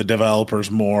pay the developers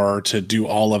more, to do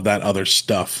all of that other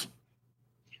stuff.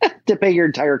 To pay your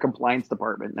entire compliance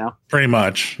department now. Pretty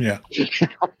much, yeah.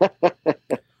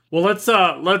 Well,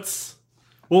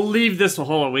 we'll leave this.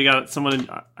 Hold on, we got someone.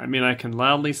 I can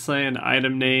loudly say an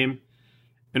item name,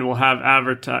 and we'll have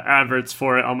adverts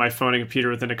for it on my phone and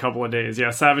computer within a couple of days. Yeah,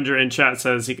 Savager in chat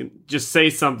says he can just say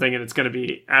something, and it's going to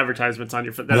be advertisements on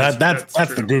your phone. That's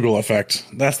the Google effect.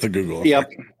 That's the Google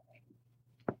effect.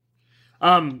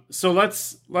 Yep. So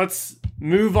let's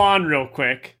move on real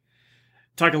quick.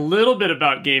 Talk a little bit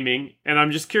about gaming, and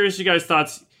I'm just curious you guys'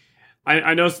 thoughts.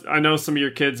 I know some of your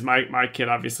kids, my kid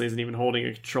obviously isn't even holding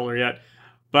a controller yet,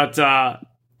 but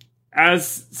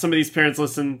as some of these parents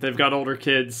listen, they've got older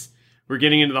kids, we're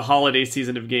getting into the holiday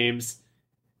season of games,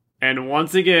 and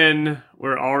once again,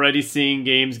 we're already seeing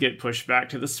games get pushed back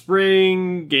to the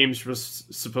spring. Games were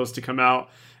supposed to come out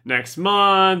next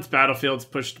month, Battlefield's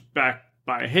pushed back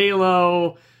by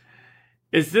Halo.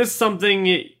 Is this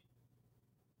something...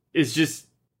 It's just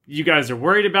you guys are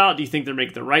worried about? Do you think they're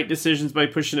making the right decisions by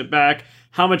pushing it back?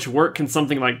 How much work can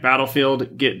something like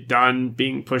Battlefield get done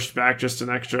being pushed back just an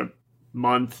extra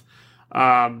month?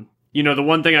 The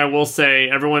one thing I will say,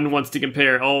 everyone wants to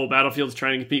compare, Battlefield's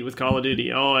trying to compete with Call of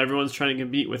Duty. Everyone's trying to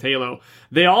compete with Halo.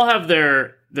 They all have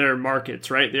their markets,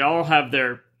 right? They all have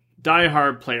their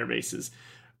diehard player bases.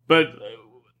 But,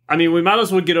 we might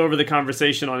as well get over the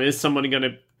conversation on, is someone going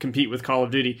to compete with Call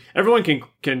of Duty? Everyone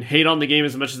can hate on the game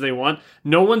as much as they want.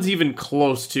 No one's even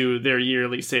close to their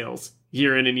yearly sales,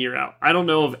 year in and year out. I don't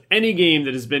know of any game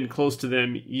that has been close to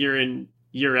them year in,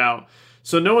 year out.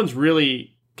 So no one's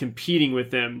really competing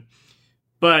with them.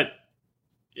 But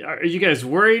are you guys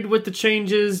worried with the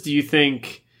changes? Do you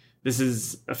think this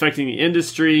is affecting the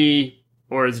industry,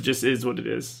 or is it just is what it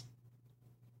is?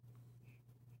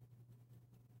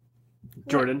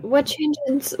 Jordan? What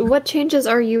changes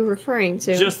are you referring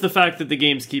to? Just the fact that the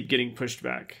games keep getting pushed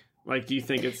back. Do you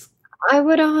think it's... I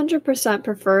would 100%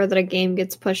 prefer that a game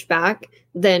gets pushed back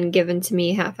than given to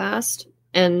me half-assed.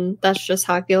 And that's just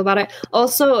how I feel about it.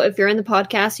 Also, if you're in the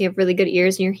podcast, you have really good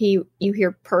ears, and you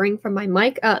hear purring from my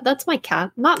mic. That's my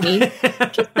cat, not me.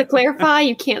 Just to clarify,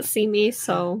 you can't see me,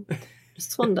 so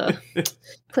just wanted to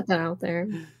put that out there.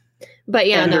 But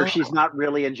yeah, no, she's not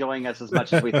really enjoying us as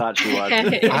much as we thought she was.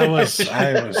 I was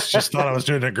just thought I was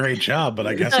doing a great job, but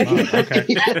I guess not.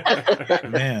 Okay,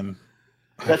 man,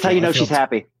 that's how you know she's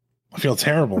happy. I feel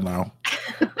terrible now.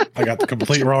 I got the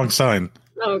complete wrong sign.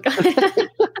 Oh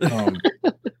God.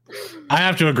 I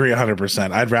have to agree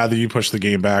 100%. I'd rather you push the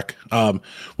game back. Well,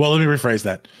 let me rephrase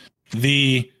that.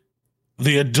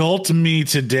 The adult me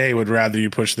today would rather you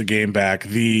push the game back.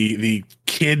 The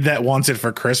kid that wants it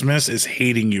for Christmas is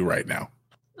hating you right now.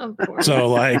 Of course. So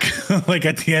like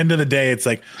at the end of the day, it's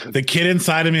like the kid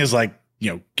inside of me is like,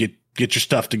 get your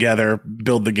stuff together,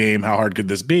 build the game. How hard could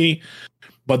this be?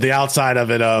 But the outside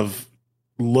of it,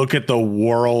 look at the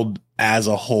world as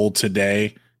a whole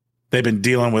today. They've been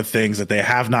dealing with things that they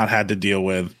have not had to deal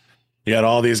with. You got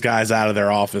all these guys out of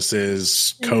their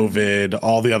offices, COVID,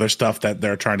 all the other stuff that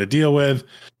they're trying to deal with.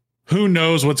 Who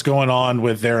knows what's going on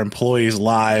with their employees'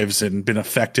 lives and been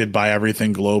affected by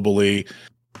everything globally.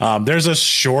 There's a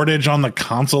shortage on the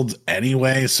consoles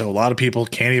anyway, so a lot of people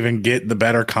can't even get the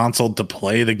better console to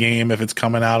play the game if it's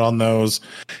coming out on those.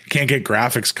 Can't get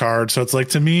graphics cards. So it's like,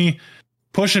 to me,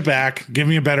 push it back, give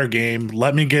me a better game,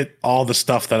 let me get all the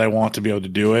stuff that I want to be able to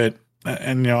do it,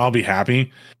 and I'll be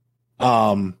happy.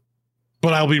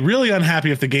 But I'll be really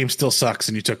unhappy if the game still sucks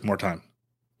and you took more time.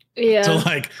 Yeah. So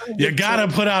you gotta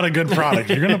put out a good product.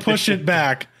 You're gonna push it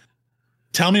back.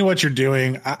 Tell me what you're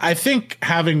doing. I think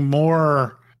having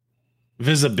more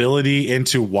visibility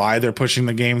into why they're pushing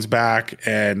the games back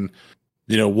and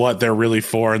what they're really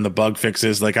for and the bug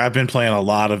fixes. I've been playing a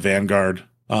lot of Vanguard,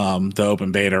 the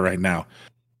open beta right now.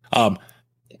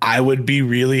 I would be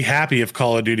really happy if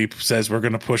Call of Duty says we're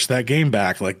going to push that game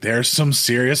back. There's some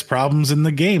serious problems in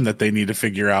the game that they need to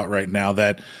figure out right now,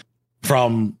 that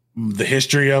from the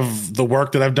history of the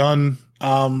work that I've done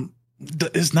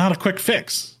is not a quick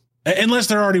fix, unless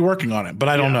they're already working on it, but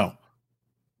I don't know.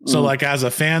 So as a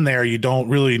fan there, you don't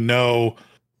really know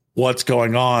what's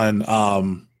going on.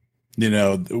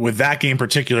 With that game in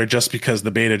particular, just because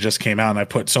the beta just came out and I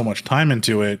put so much time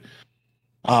into it,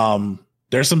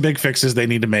 there's some big fixes they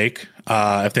need to make.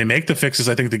 If they make the fixes,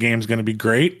 I think the game's going to be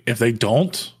great. If they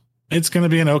don't, it's going to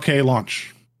be an okay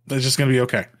launch. It's just going to be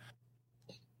okay.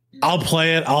 I'll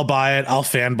play it. I'll buy it. I'll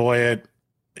fanboy it.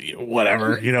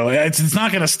 Whatever. It's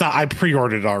not going to stop. I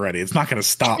pre-ordered it already. It's not going to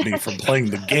stop me from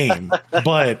playing the game.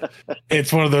 But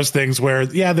it's one of those things where,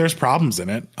 there's problems in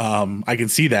it. I can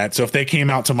see that. So if they came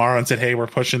out tomorrow and said, hey, we're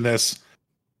pushing this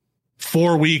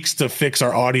 4 weeks to fix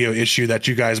our audio issue that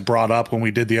you guys brought up when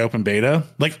we did the open beta,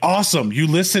 awesome. You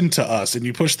listened to us and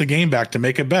you pushed the game back to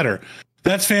make it better.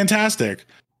 That's fantastic.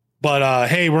 But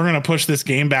hey, we're going to push this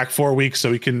game back 4 weeks so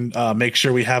we can make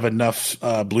sure we have enough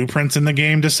blueprints in the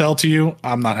game to sell to you.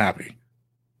 I'm not happy.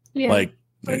 Yeah.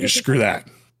 Screw that.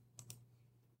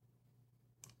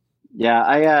 Yeah,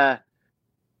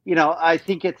 I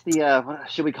think it's the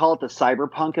should we call it the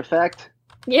cyberpunk effect?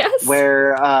 Yes.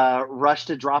 Where rush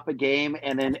to drop a game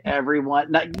and then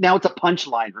everyone now it's a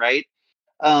punchline, right?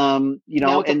 And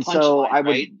so I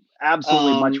would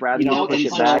absolutely much rather push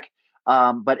it back.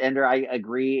 But Ender, I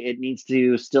agree. It needs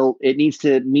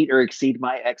to meet or exceed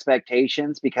my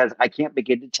expectations, because I can't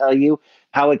begin to tell you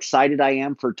how excited I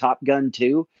am for Top Gun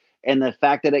 2, and the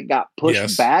fact that it got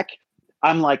pushed back.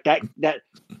 I'm like that.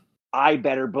 I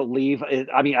better believe.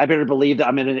 I better believe that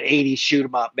I'm in an 80s shoot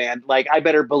 'em up, man. I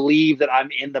better believe that I'm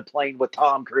in the plane with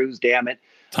Tom Cruise. Damn it,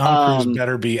 Tom Cruise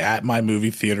better be at my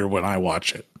movie theater when I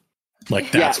watch it.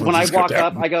 Like that's when I walk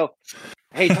up, I go,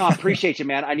 "Hey Tom, appreciate you,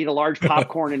 man. I need a large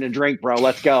popcorn and a drink, bro.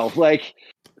 Let's go." Like,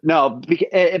 no,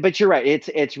 but you're right.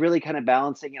 It's really kind of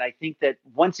balancing, and I think that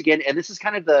once again, and this is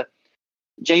kind of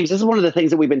James, this is one of the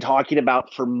things that we've been talking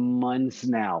about for months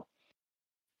now.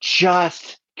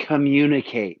 Just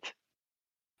communicate.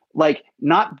 Like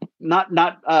not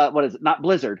what is it? Not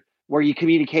Blizzard, where you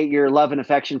communicate your love and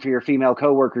affection for your female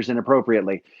coworkers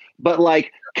inappropriately, but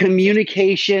like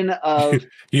communication of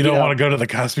you don't want to go to the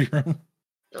Cosby room.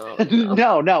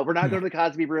 Oh, no, we're not going to the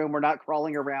Cosby room. We're not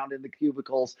crawling around in the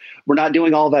cubicles. We're not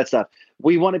doing all that stuff.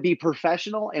 We want to be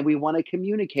professional and we want to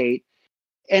communicate.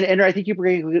 And I think you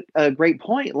bring a great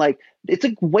point. Like it's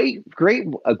a great.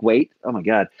 Oh my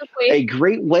God, a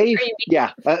great way.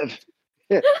 Yeah.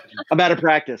 I'm out of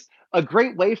practice. A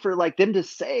great way for like them to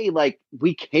say like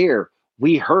we care,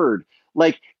 we heard.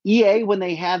 Like EA when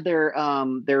they had their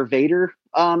Vader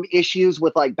issues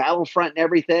with like Battlefront and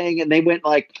everything, and they went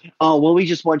like, oh well, we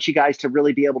just want you guys to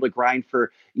really be able to grind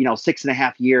for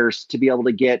 6.5 years to be able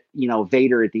to get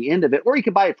Vader at the end of it, or you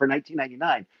could buy it for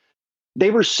 $19.99. They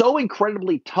were so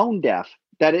incredibly tone deaf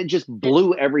that it just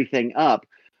blew everything up.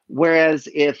 Whereas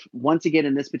if once again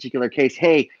in this particular case,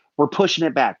 hey, we're pushing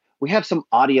it back. We have some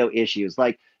audio issues.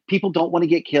 Like people don't want to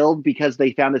get killed because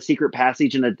they found a secret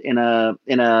passage in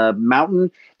a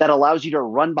mountain that allows you to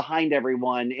run behind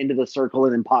everyone into the circle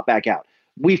and then pop back out.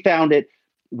 We found it.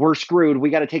 We're screwed. We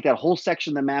got to take that whole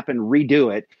section of the map and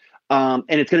redo it. And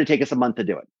it's going to take us a month to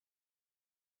do it.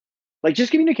 Like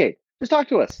just communicate. Just talk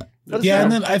to us.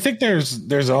 And then I think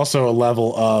there's also a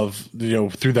level of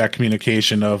through that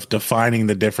communication of defining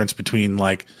the difference between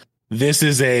like this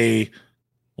is a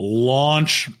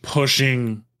launch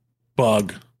pushing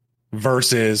bug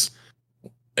versus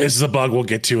this is a bug we'll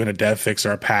get to in a dev fix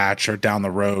or a patch or down the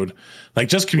road. Like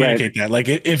just communicate that. Like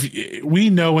if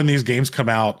we know when these games come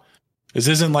out, this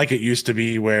isn't like it used to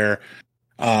be where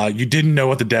you didn't know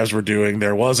what the devs were doing.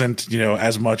 There wasn't,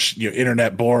 as much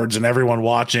internet boards and everyone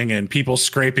watching and people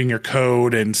scraping your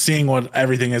code and seeing what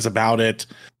everything is about it.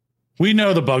 We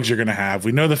know the bugs you're going to have.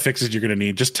 We know the fixes you're going to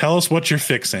need. Just tell us what you're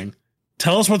fixing.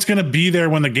 Tell us what's going to be there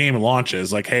when the game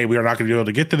launches. Like, hey, we are not going to be able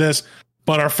to get to this,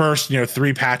 but our first,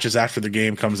 3 patches after the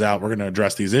game comes out, we're going to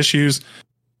address these issues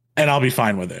and I'll be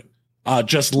fine with it.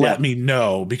 Just let me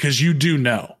know because you do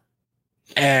know.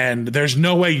 And there's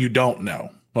no way you don't know.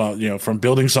 Well, from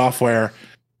building software,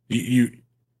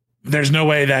 there's no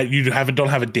way that you don't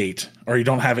have a date or you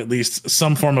don't have at least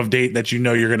some form of date that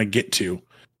you're going to get to,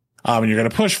 and you're going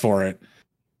to push for it.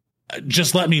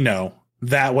 Just let me know.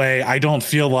 That way, I don't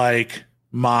feel like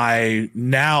my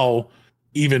now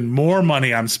even more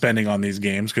money I'm spending on these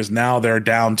games because now they're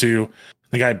down to. I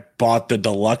think I bought the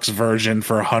deluxe version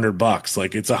for $100.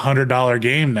 Like it's $100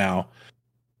 game now.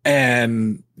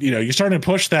 And you're starting to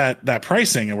push that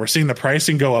pricing, and we're seeing the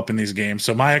pricing go up in these games.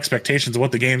 So my expectations of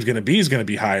what the game's going to be is going to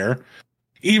be higher,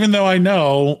 even though I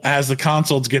know as the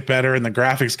consoles get better and the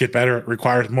graphics get better, it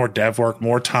requires more dev work,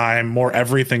 more time, more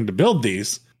everything to build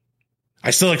these. I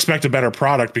still expect a better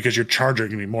product because you're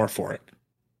charging me more for it.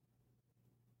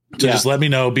 So just let me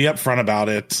know, be upfront about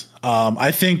it.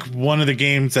 I think one of the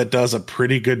games that does a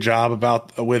pretty good job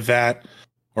with that,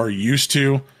 or used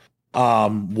to,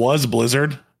 was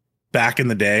Blizzard. Back in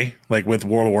the day, like with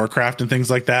World of Warcraft and things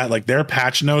like that, like their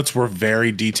patch notes were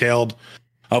very detailed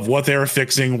of what they were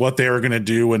fixing, what they were going to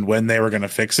do, and when they were going to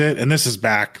fix it. And this is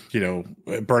back,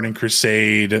 Burning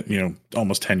Crusade,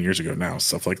 almost 10 years ago now,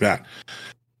 stuff like that.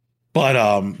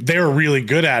 But they were really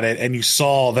good at it, and you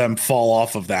saw them fall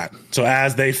off of that. So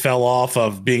as they fell off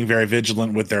of being very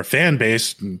vigilant with their fan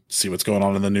base, and see what's going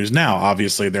on in the news now,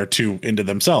 obviously they're too into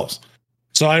themselves.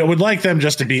 So I would like them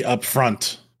just to be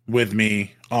upfront with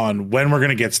me on when we're going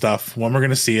to get stuff, when we're going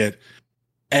to see it,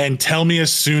 and tell me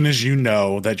as soon as you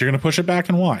know that you're going to push it back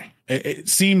and why. It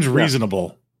seems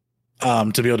reasonable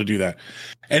to be able to do that.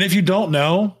 And if you don't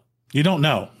know, you don't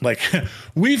know. Like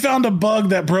we found a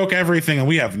bug that broke everything and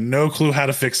we have no clue how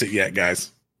to fix it yet,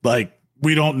 guys. Like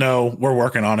we don't know. We're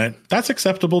working on it. That's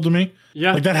acceptable to me.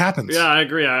 Yeah. Like that happens. Yeah, I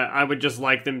agree. I would just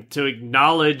like them to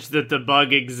acknowledge that the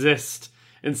bug exists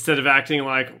instead of acting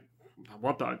like,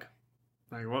 what bug?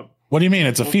 Like what? What do you mean?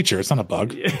 It's a feature. It's not a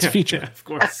bug. It's a feature. Yeah, of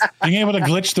course. Being able to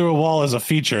glitch through a wall is a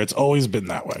feature. It's always been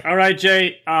that way. All right,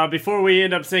 Jay. Before we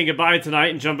end up saying goodbye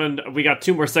tonight and we got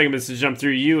 2 more segments to jump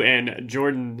through. You and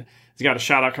Jordan has got a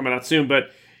shout out coming out soon,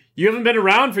 but you haven't been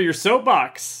around for your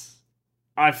soapbox.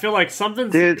 I feel like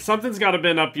something's got to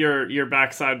been up your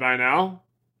backside by now.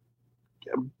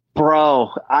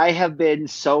 Bro, I have been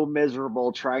so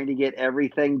miserable trying to get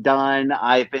everything done.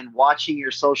 I've been watching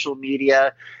your social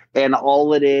media, and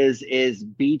all it is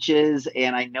beaches.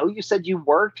 And I know you said you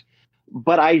worked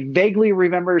but I vaguely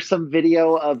remember some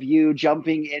video of you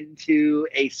jumping into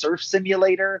a surf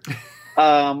simulator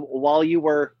while you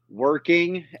were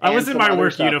working. I was in my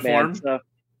work uniform. So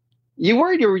you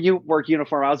were in your work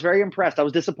uniform. I was very impressed. I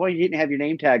was disappointed you didn't have your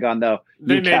name tag on, though.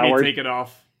 They made me take it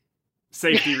off.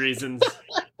 Safety reasons.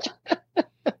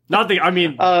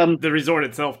 The resort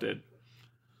itself did.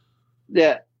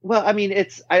 Yeah. Well, I mean,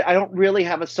 I don't really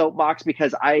have a soapbox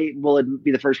because I will be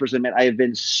the first person to admit I have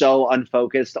been so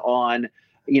unfocused on,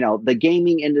 the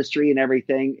gaming industry and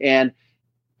everything. And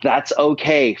that's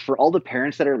okay for all the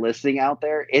parents that are listening out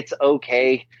there. It's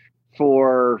okay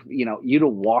for, you to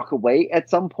walk away at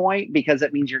some point because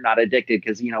that means you're not addicted.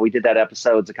 Because, we did that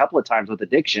episodes a couple of times with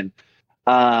addiction,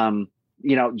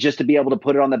 just to be able to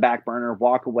put it on the back burner,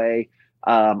 walk away.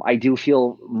 I do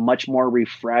feel much more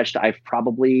refreshed. I've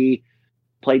probably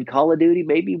played Call of Duty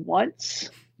maybe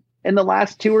once in the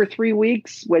last 2 or 3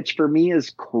 weeks, which for me is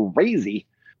crazy.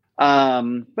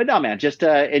 But no, man, just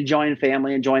enjoying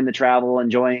family, enjoying the travel,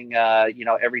 enjoying,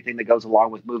 everything that goes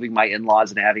along with moving my in-laws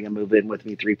and having them move in with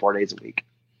me 3-4 days a week.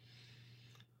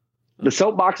 The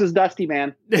soapbox is dusty,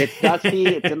 man. It's dusty.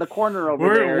 It's in the corner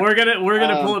over there. We're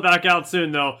gonna pull it back out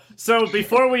soon, though. So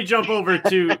before we jump over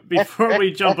to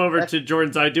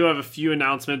Jordan's, I do have a few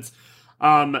announcements.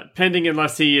 Pending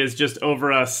unless he is just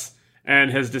over us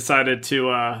and has decided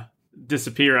to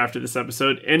disappear after this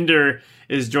episode. Ender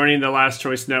is joining the Last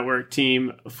Choice Network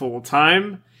team full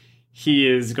time. He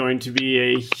is going to be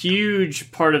a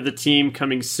huge part of the team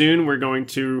coming soon. We're going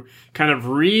to kind of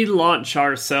relaunch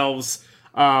ourselves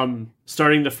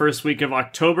starting the first week of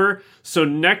October. So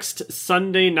next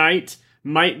Sunday night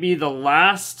might be the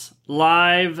last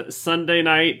live Sunday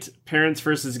night Parents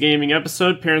versus Gaming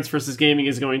episode. Parents versus Gaming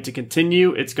is going to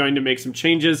continue. It's going to make some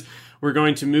changes. We're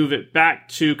going to move it back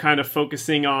to kind of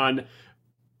focusing on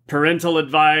parental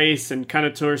advice and kind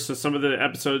of tours. So some of the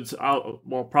episodes,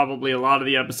 probably a lot of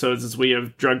the episodes as we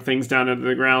have drug things down into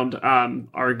the ground,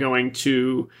 are going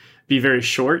to be very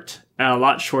short, a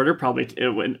lot shorter, probably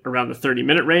around the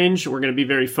 30-minute range. We're going to be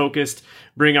very focused,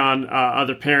 bring on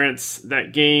other parents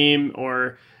that game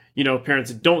or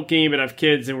parents that don't game but have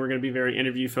kids, and we're going to be very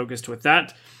interview focused with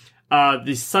that.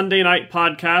 The Sunday night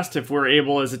podcast, if we're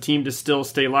able as a team to still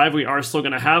stay live, we are still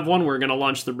going to have one. We're going to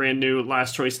launch the brand new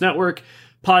Last Choice Network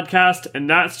podcast, and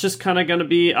that's just kind of going to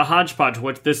be a hodgepodge.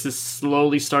 What this has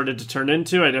slowly started to turn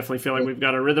into. I definitely feel like we've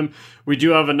got a rhythm. We do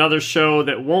have another show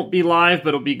that won't be live, but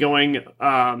it'll be going,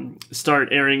 start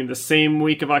airing the same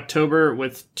week of October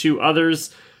with 2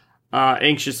 others.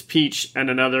 Anxious Peach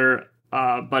and another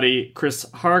buddy, Chris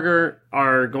Harger,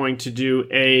 are going to do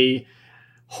a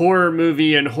horror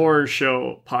movie and horror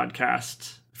show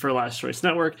podcast for Last Choice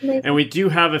Network. Amazing. And we do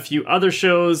have a few other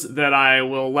shows that I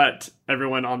will let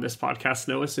everyone on this podcast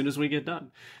know as soon as we get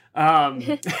done.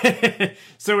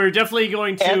 So we're definitely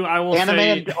going to, anime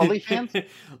and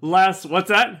OnlyFans? What's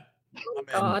that?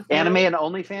 Anime and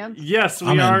OnlyFans? Yes,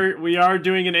 we are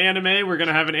doing an anime. We're going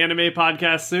to have an anime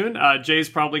podcast soon. Jay's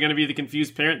probably going to be the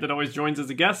confused parent that always joins as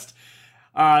a guest.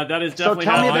 That is definitely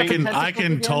I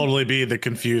can totally be the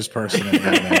confused person in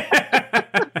anime.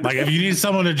 Like if you need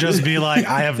someone to just be like,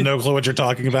 I have no clue what you're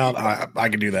talking about, I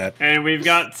can do that. And we've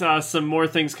got some more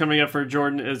things coming up for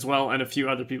Jordan as well, and a few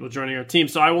other people joining our team.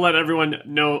 So I will let everyone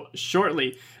know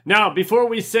shortly. Now, before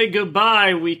we say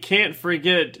goodbye, we can't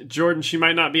forget Jordan. She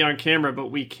might not be on camera, but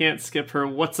we can't skip her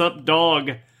What's Up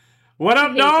Dog? What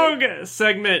Up Dog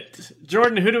segment.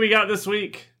 Jordan, who do we got this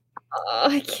week?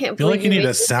 I can't. I feel like you need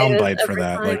a soundbite for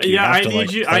that. Like, I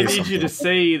need you to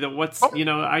say the what's.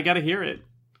 I got to hear it.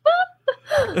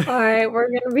 All right, we're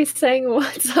gonna be saying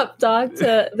 "What's Up, Dog"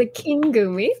 to the King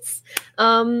Goomies.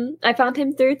 I found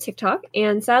him through TikTok,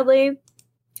 and sadly,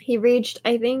 he reached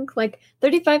I think like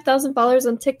 35,000 followers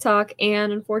on TikTok,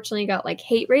 and unfortunately got like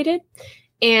hate rated,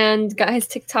 and got his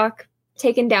TikTok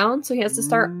taken down, so he has to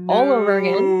start all over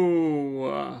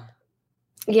again.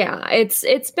 Yeah,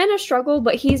 it's been a struggle,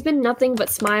 but he's been nothing but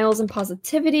smiles and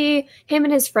positivity. Him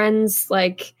and his friends,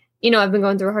 like. I've been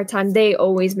going through a hard time. They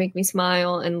always make me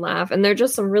smile and laugh, and they're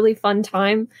just a really fun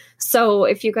time. So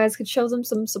if you guys could show them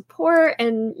some support,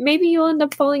 and maybe you'll end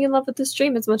up falling in love with the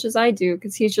stream as much as I do,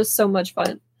 because he's just so much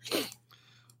fun.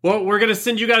 Well, we're going to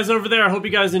send you guys over there. I hope you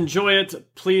guys enjoy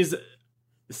it. Please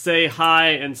say hi,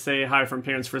 and say hi from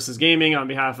Parents versus Gaming on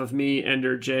behalf of me,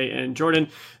 Ender, Jay, and Jordan.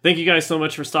 Thank you guys so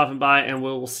much for stopping by, and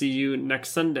we'll see you next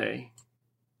Sunday.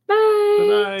 Bye.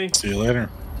 Bye-bye. See you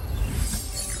later.